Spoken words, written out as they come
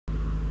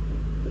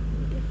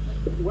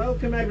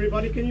Welcome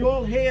everybody, can you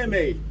all hear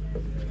me?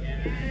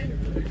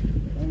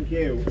 Thank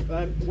you.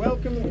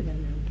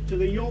 Welcome to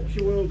the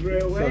Yorkshire World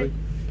Railway. Sorry.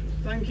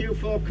 Thank you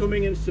for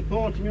coming and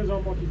supporting us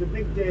on what is a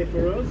big day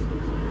for us.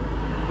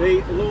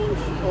 The launch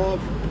of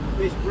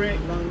this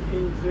breakvan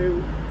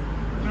into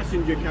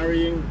passenger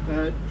carrying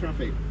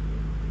traffic.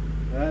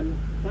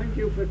 Thank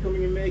you for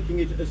coming and making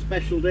it a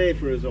special day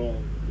for us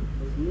all.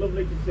 It's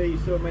lovely to see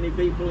so many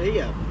people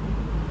here.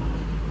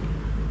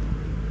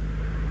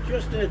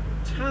 Just a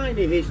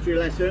tiny history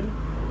lesson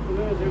for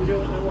those who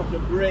don't know what a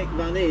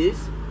breakvan is.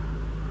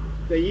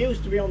 They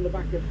used to be on the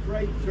back of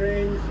freight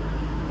trains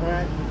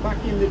back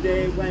in the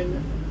day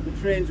when the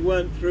trains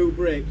weren't through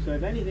brakes. So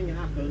if anything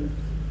happened,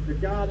 the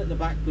guard at the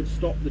back could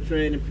stop the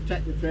train and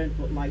protect the train,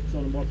 put lights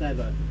on and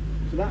whatever.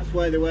 So that's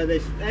where they were. They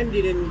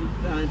ended in,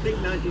 I think,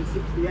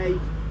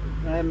 1968,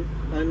 and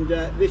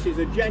this is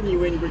a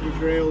genuine British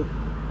Rail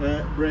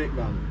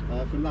breakvan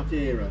from that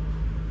era.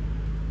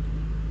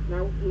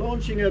 Now,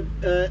 launching a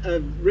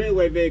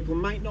railway vehicle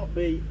might not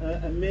be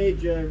a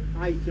major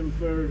item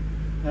for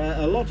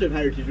a lot of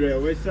heritage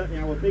railways, certainly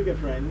our bigger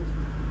friends,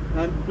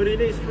 but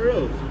it is for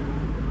us.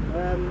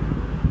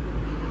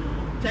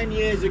 10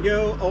 years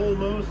ago,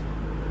 almost,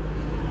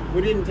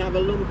 we didn't have a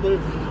lump of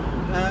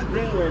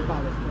railway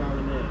ballast to our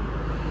name,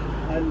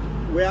 and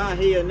we are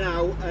here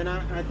now, and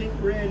I think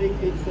really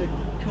it's a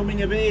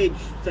coming of age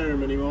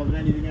ceremony more than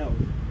anything else,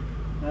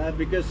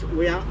 because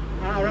we are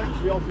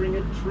actually offering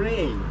a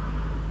train.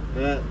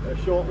 A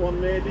short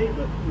one maybe,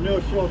 but no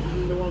shorter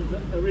than the ones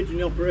that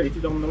originally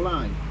operated on the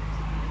line.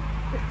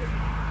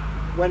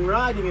 When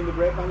riding in the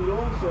breakvan, you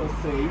also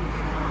see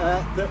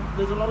that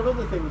there's a lot of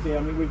other things here.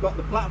 I mean, we've got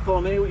the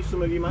platform here, which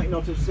some of you might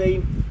not have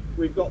seen.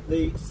 We've got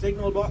the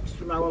signal box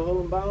from our Hull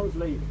and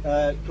Barnsley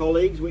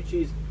colleagues, which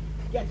is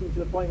getting to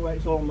the point where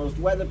it's almost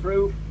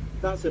weatherproof.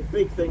 That's a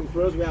big thing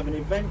for us. We have an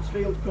events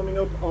field coming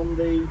up on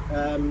the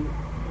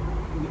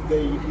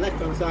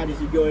left-hand side as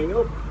you're going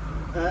up.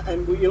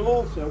 And you'll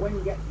also, when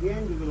you get to the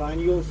end of the line,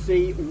 you'll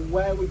see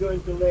where we're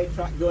going to lay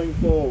track going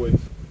forwards,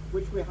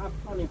 which we have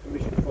planning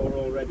permission for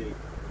already,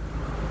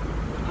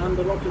 and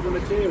a lot of the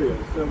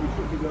materials, so we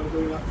should be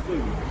doing that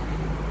soon.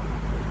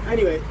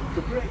 Anyway,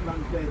 the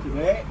breakvan's day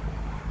today.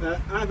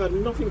 I've had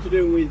nothing to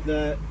do with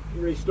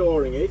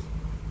restoring it,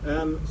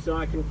 so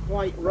I can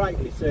quite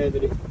rightly say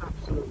that it's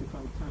absolutely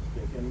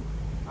fantastic, and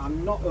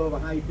I'm not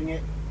overhyping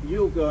it.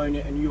 You'll go in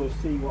it and you'll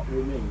see what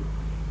we mean.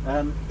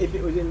 If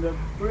it was in the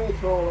Great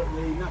Hall at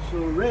the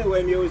National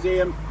Railway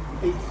Museum,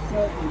 it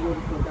certainly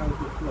wouldn't look out of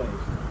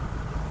place.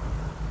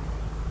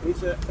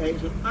 It's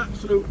an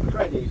absolute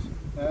credit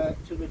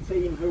to the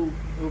team who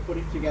put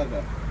it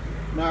together.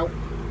 Now,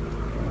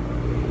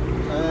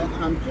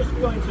 I'm just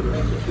going to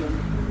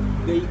mention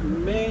the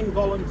main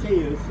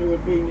volunteers who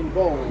have been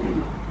involved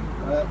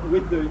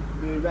with the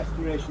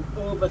restoration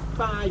over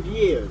 5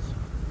 years.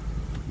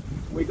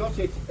 We got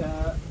it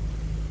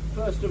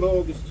 1st of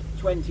August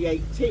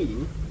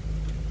 2018.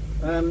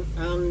 We got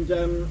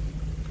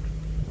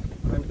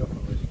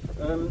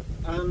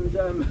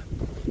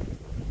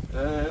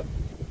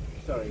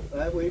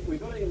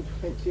it in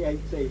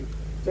 2018.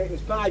 So it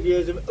was 5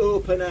 years of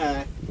open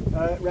air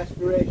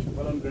restoration,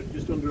 well,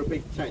 just under a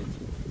big tent.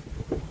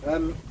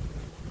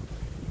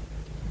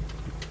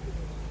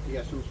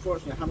 Yes,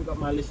 unfortunately I haven't got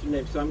my list of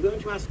names, so I'm going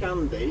to ask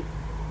Andy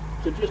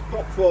to just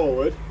pop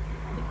forward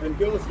and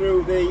go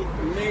through the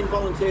main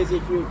volunteers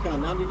if you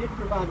can. Andy did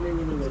provide me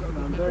with a list, and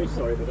I'm very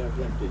sorry that I've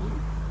left it.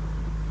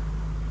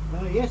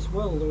 Yes,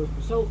 well, there was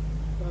myself,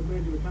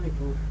 made the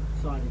mechanical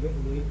side of it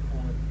and the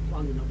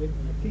planning of it,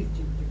 Keith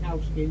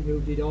Jakowski, who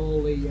did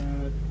all the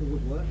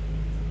woodwork,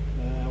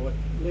 our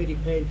lady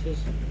painters,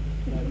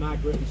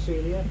 Margaret and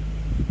Celia,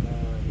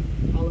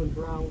 Alan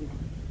Brown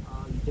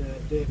and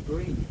Dave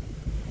Green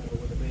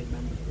were the main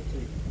members of the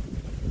team.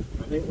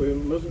 I think we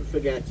mustn't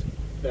forget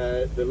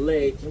the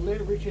late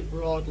Richard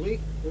Broadley,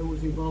 who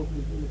was involved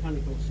with the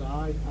mechanical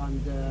side,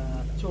 and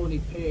Tony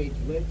Page,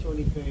 late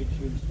Tony Page,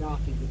 who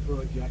started the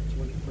project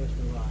when it first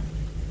arrived.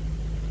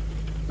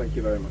 Thank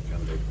you very much,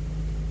 Andy.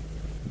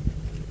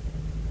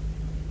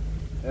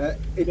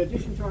 In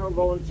addition to our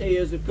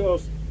volunteers, of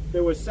course,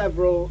 there were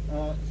several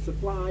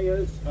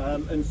suppliers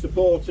and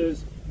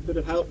supporters that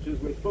have helped us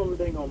with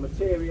funding or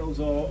materials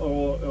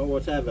or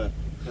whatever,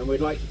 and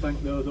we'd like to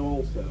thank those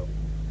also.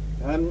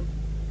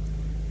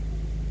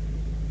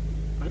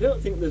 I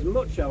don't think there's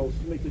much else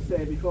for me to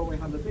say before we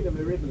have a bit of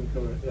a ribbon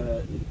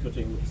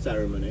cutting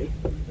ceremony.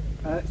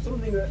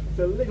 Something that's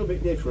a little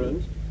bit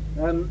different,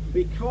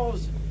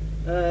 because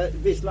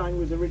this line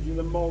was originally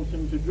the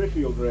Malton to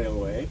Driffield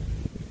Railway.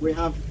 We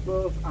have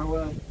both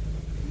our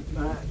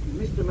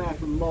Mr Mayor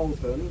from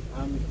Malton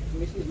and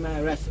Mrs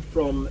Mayoress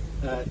from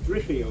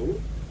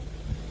Driffield,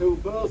 who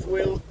both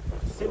will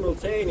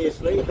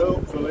simultaneously,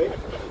 hopefully,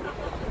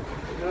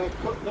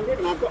 cut the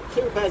ribbon. I've got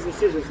 2 pairs of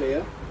scissors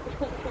here.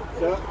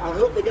 So I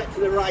hope they get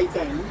to the right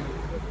end.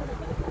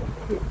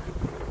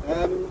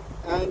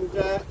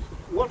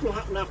 What will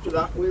happen after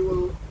that, we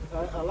will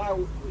allow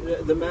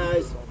the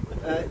mayors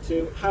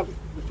to have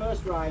the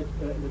first ride,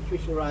 the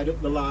official ride up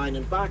the line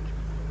and back,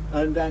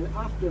 and then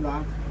after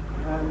that,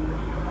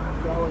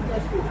 so I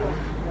guess we've got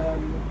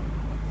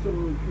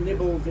some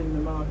nibbles in the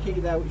marquee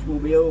there which will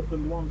be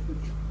opened once the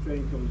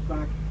train comes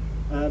back,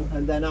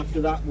 and then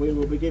after that we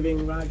will be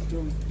giving rides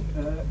to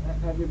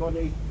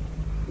everybody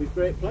with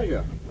great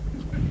pleasure.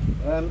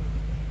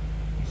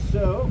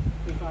 So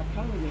if I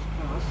can just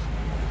pass,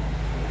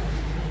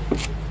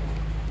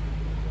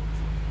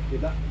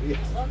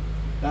 yes,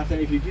 that's it.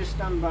 If you just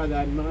stand by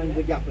there, mind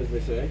the gap, as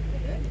they say.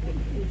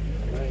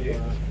 There you are,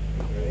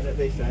 right at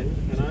this end,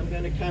 and I'm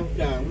going to count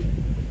down,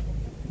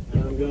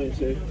 and I'm going to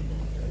say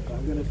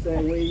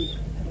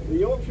the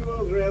Yorkshire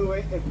Wolds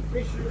Railway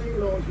officially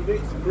launched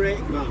its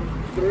brakevan.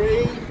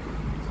 3,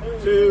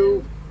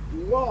 2,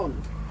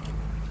 1.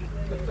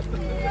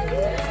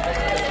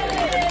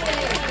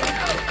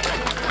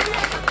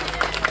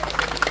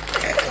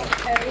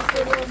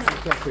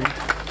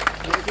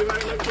 Thank you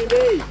very much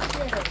indeed.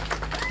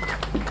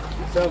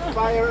 So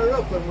fire her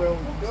up and we'll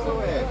go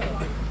away.